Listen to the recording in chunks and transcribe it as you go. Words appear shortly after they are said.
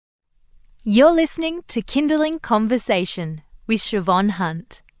You're listening to Kindling Conversation with Siobhan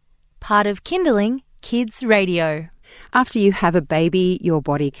Hunt, part of Kindling Kids Radio. After you have a baby, your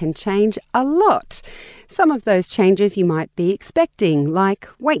body can change a lot. Some of those changes you might be expecting, like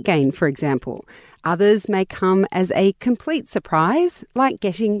weight gain, for example. Others may come as a complete surprise, like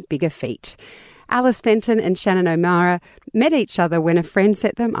getting bigger feet. Alice Fenton and Shannon O'Mara met each other when a friend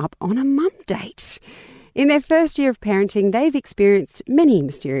set them up on a mum date. In their first year of parenting, they've experienced many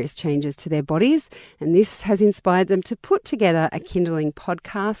mysterious changes to their bodies, and this has inspired them to put together a Kindling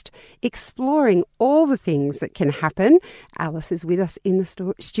podcast exploring all the things that can happen. Alice is with us in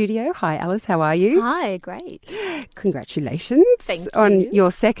the studio. Hi, Alice. How are you? Hi, great. Congratulations Thank on you. your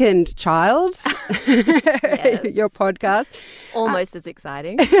second child, your podcast. Almost as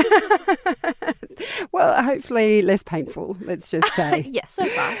exciting. Well, hopefully less painful, let's just say. Yes, so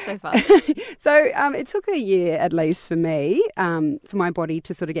far. So it took a year at least for me, for my body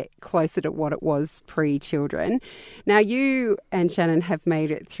to sort of get closer to what it was pre-children. Now, you and Shannon have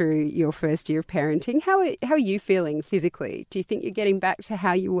made it through your first year of parenting. How are you feeling physically? Do you think you're getting back to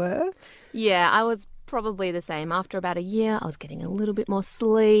how you were? Yeah, I was probably the same. After about a year, I was getting a little bit more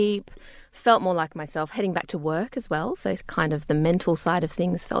sleep, felt more like myself, heading back to work as well. So kind of the mental side of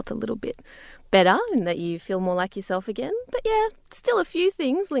things felt a little bit better in that you feel more like yourself again. But yeah, still a few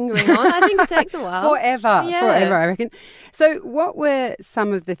things lingering on. I think it takes a while. Forever, I reckon. So what were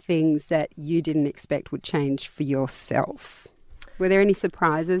some of the things that you didn't expect would change for yourself? Were there any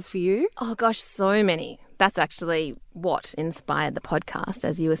surprises for you? Oh gosh, so many. That's actually what inspired the podcast,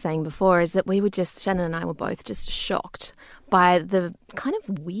 as you were saying before, is that Shannon and I were both just shocked by the kind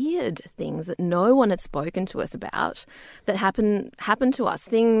of weird things that no one had spoken to us about that happened to us.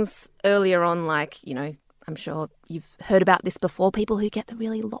 Things earlier on, like, I'm sure you've heard about this before, people who get the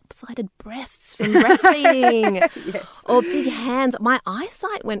really lopsided breasts from breastfeeding. Yes. Or big hands. My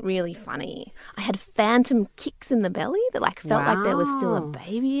eyesight went really funny. I had phantom kicks in the belly that felt like there was still a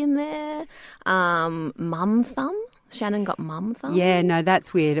baby in there. Mum thumb. Shannon got mum thumb. Yeah, no,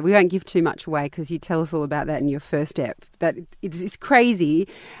 that's weird. We won't give too much away because you tell us all about that in your first step. That it's crazy.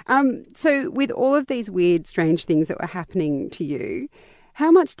 So with all of these weird, strange things that were happening to you, how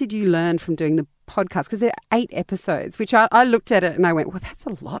much did you learn from doing the podcast? Because there are 8 episodes, which I looked at it and I went, well, that's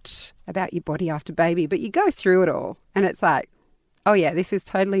a lot about your body after baby. But you go through it all and it's like, oh yeah, this is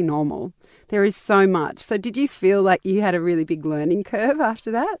totally normal. There is so much. So did you feel like you had a really big learning curve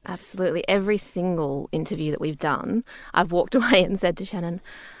after that? Absolutely. Every single interview that we've done, I've walked away and said to Shannon,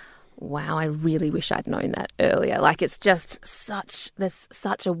 wow, I really wish I'd known that earlier. It's just there's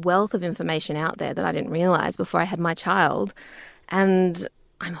such a wealth of information out there that I didn't realise before I had my child. And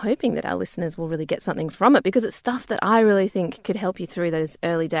I'm hoping that our listeners will really get something from it, because it's stuff that I really think could help you through those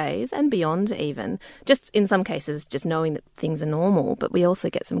early days and beyond even. Just in some cases, just knowing that things are normal. But we also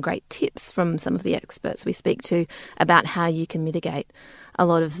get some great tips from some of the experts we speak to about how you can mitigate a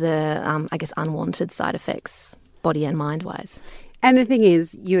lot of the, unwanted side effects, body and mind-wise. And the thing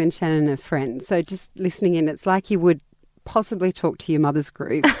is, you and Shannon are friends. So just listening in, it's like you would possibly talk to your mother's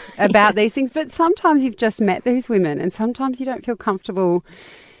group about these things. But sometimes you've just met these women and sometimes you don't feel comfortable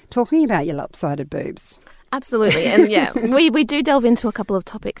talking about your lopsided boobs. Absolutely. And yeah, we do delve into a couple of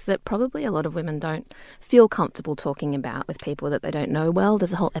topics that probably a lot of women don't feel comfortable talking about with people that they don't know well.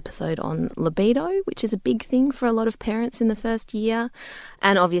 There's a whole episode on libido, which is a big thing for a lot of parents in the first year.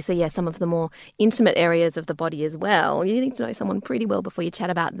 And obviously, some of the more intimate areas of the body as well. You need to know someone pretty well before you chat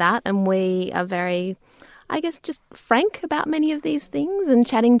about that. And we are very, just frank about many of these things, and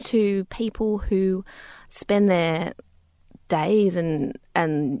chatting to people who spend their days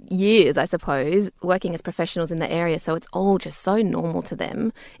and years, I suppose, working as professionals in the area. So it's all just so normal to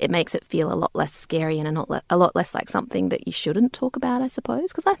them. It makes it feel a lot less scary and a lot less like something that you shouldn't talk about, I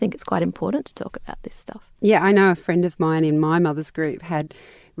suppose, because I think it's quite important to talk about this stuff. Yeah, I know a friend of mine in my mother's group had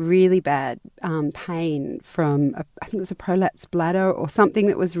really bad pain from, I think it was a prolapsed bladder or something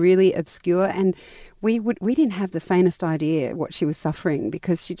that was really obscure. And we didn't have the faintest idea what she was suffering,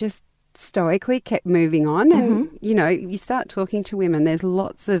 because she just stoically kept moving on. And, you start talking to women, there's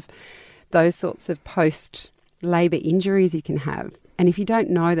lots of those sorts of post-labour injuries you can have. And if you don't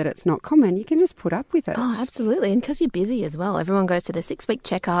know that it's not common, you can just put up with it. Oh, absolutely. And because you're busy as well. Everyone goes to the 6-week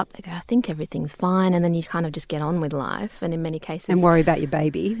checkup. They go, I think everything's fine. And then you kind of just get on with life. And in many cases... And worry about your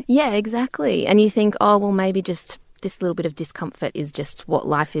baby. Yeah, exactly. And you think, oh, well, maybe just this little bit of discomfort is just what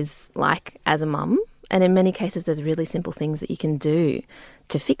life is like as a mum. And in many cases, there's really simple things that you can do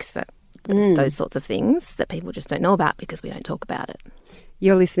to fix it. those sorts of things that people just don't know about because we don't talk about it.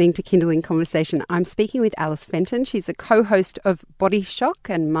 You're listening to Kindling Conversation. I'm speaking with Alice Fenton. She's a co-host of Body Shock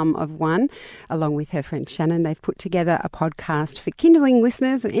and mum of one, along with her friend Shannon. They've put together a podcast for Kindling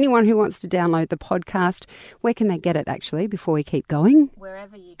listeners or anyone who wants to download the podcast. Where can they get it, actually, before we keep going?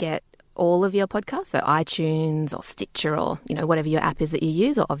 Wherever you get all of your podcasts, so iTunes or Stitcher or, whatever your app is that you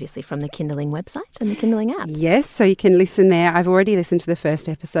use, or obviously from the Kindling website and the Kindling app. Yes, so you can listen there. I've already listened to the first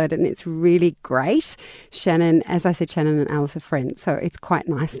episode and it's really great. Shannon, as I said, Shannon and Alice are friends, so it's quite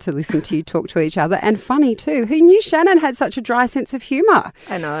nice to listen to you talk to each other, and funny too. Who knew Shannon had such a dry sense of humour?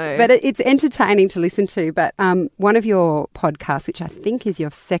 I know. But it's entertaining to listen to. But one of your podcasts, which I think is your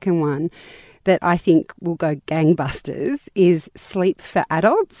second one, that I think will go gangbusters is Sleep for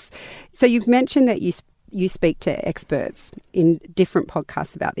Adults. So you've mentioned that you speak to experts in different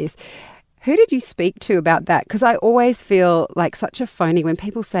podcasts about this. Who did you speak to about that? Because I always feel like such a phony when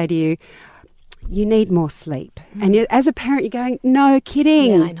people say to you, you need more sleep. And as a parent, you're going, no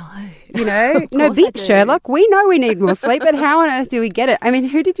kidding. Yeah, I know. No big Sherlock. We know we need more sleep, but how on earth do we get it? I mean,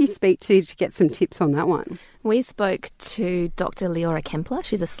 who did you speak to get some tips on that one? We spoke to Dr. Leora Kempler.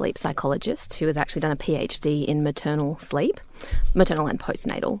 She's a sleep psychologist who has actually done a PhD in maternal and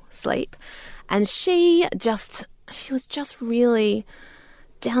postnatal sleep. And she was just really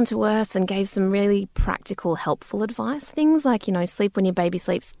down to earth and gave some really practical, helpful advice. Things like, sleep when your baby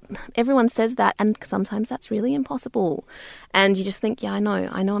sleeps. Everyone says that, and sometimes that's really impossible. And you just think, yeah, I know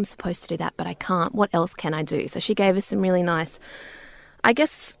I'm supposed to do that, but I can't. What else can I do? So she gave us some really nice, I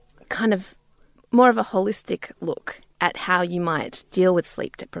guess, kind of more of a holistic look at how you might deal with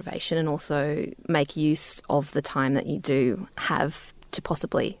sleep deprivation and also make use of the time that you do have to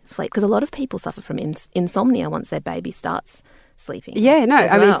possibly sleep. Because a lot of people suffer from insomnia once their baby starts sleeping. Yeah, no,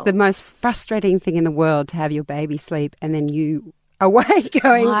 I mean, it's the most frustrating thing in the world to have your baby sleep and then you awake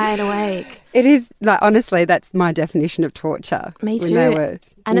going... Wide awake. It is, like, honestly, that's my definition of torture. Me too.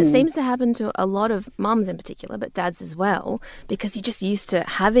 And it seems to happen to a lot of mums in particular, but dads as well, because you're just used to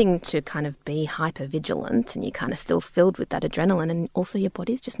having to kind of be hyper vigilant and you're kind of still filled with that adrenaline, and also your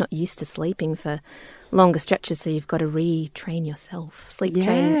body's just not used to sleeping for longer stretches, so you've got to retrain yourself,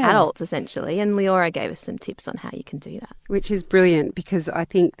 train adults essentially. And Leora gave us some tips on how you can do that. Which is brilliant, because I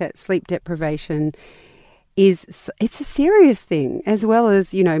think that sleep deprivation it's a serious thing, as well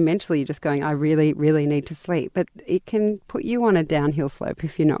as, mentally you're just going, I really, really need to sleep. But it can put you on a downhill slope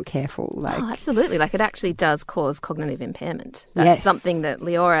if you're not careful. Oh, absolutely. Like, it actually does cause cognitive impairment. That's something that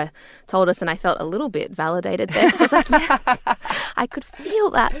Leora told us, and I felt a little bit validated there. I was like, yes, I could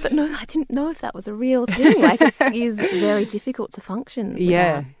feel that, but no, I didn't know if that was a real thing. Like, it is very difficult to function.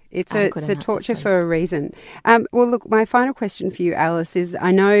 Yeah. It's a torture for a reason. Well, look, my final question for you, Alice, is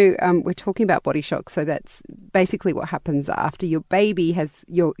I know we're talking about body shock, so that's basically what happens after your baby has,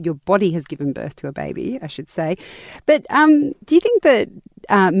 your body has given birth to a baby, I should say. But do you think that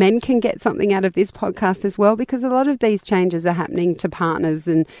men can get something out of this podcast as well? Because a lot of these changes are happening to partners,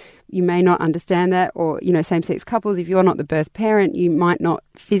 and you may not understand that, or, same-sex couples, if you're not the birth parent, you might not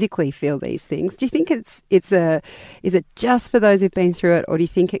physically feel these things. Do you think is it just for those who've been through it, or do you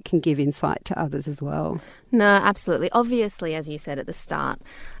think it can give insight to others as well? No, absolutely. Obviously, as you said at the start,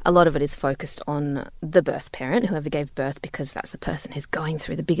 a lot of it is focused on the birth parent, whoever gave birth, because that's the person who's going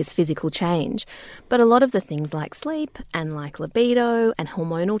through the biggest physical change. But a lot of the things like sleep and like libido and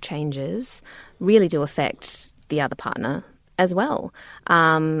hormonal changes really do affect the other partner as well.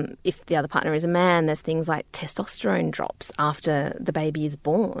 If the other partner is a man, there's things like testosterone drops after the baby is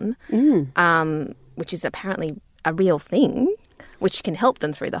born, which is apparently a real thing, which can help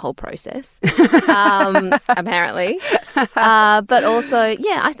them through the whole process, apparently. But also,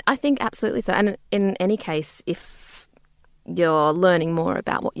 I think absolutely so. And in any case, if you're learning more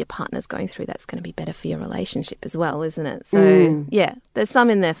about what your partner's going through, that's going to be better for your relationship as well, isn't it? So, there's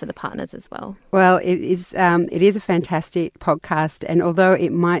some in there for the partners as well. Well, it is a fantastic podcast, and although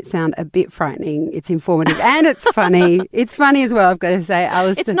it might sound a bit frightening, it's informative and it's funny. It's funny as well, I've got to say,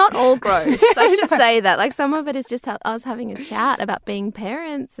 Alice. It's not all gross. I should say that. Like, some of it is just us having a chat about being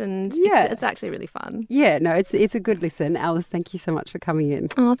parents, and it's actually really fun. Yeah, no, it's a good listen. Alice, thank you so much for coming in.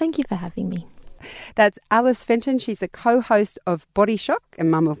 Oh, thank you for having me. That's Alice Fenton. She's a co-host of Body Shock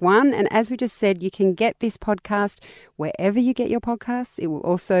and mum of one. And as we just said, you can get this podcast wherever you get your podcasts. It will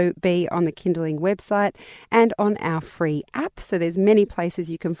also be on the Kindling website and on our free app. So there's many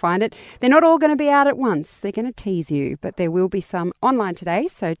places you can find it. They're not all going to be out at once. They're going to tease you, but there will be some online today.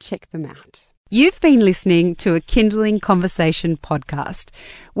 So check them out. You've been listening to a Kindling Conversation podcast.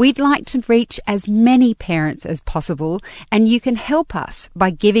 We'd like to reach as many parents as possible, and you can help us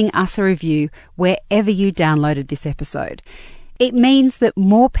by giving us a review wherever you downloaded this episode. it means that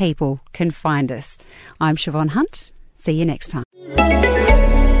more people can find us. I'm Siobhan Hunt. See you next time.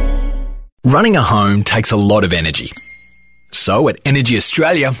 Running a home takes a lot of energy. So at Energy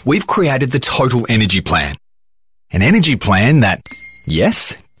Australia, we've created the Total Energy Plan. An energy plan that,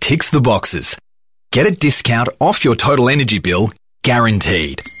 yes, ticks the boxes. Get a discount off your total energy bill,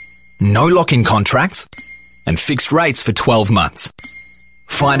 guaranteed. No lock-in contracts and fixed rates for 12 months.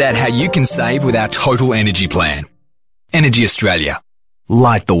 Find out how you can save with our Total Energy Plan. Energy Australia.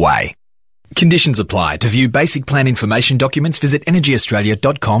 Light the way. Conditions apply. To view basic plan information documents, visit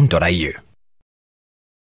energyaustralia.com.au.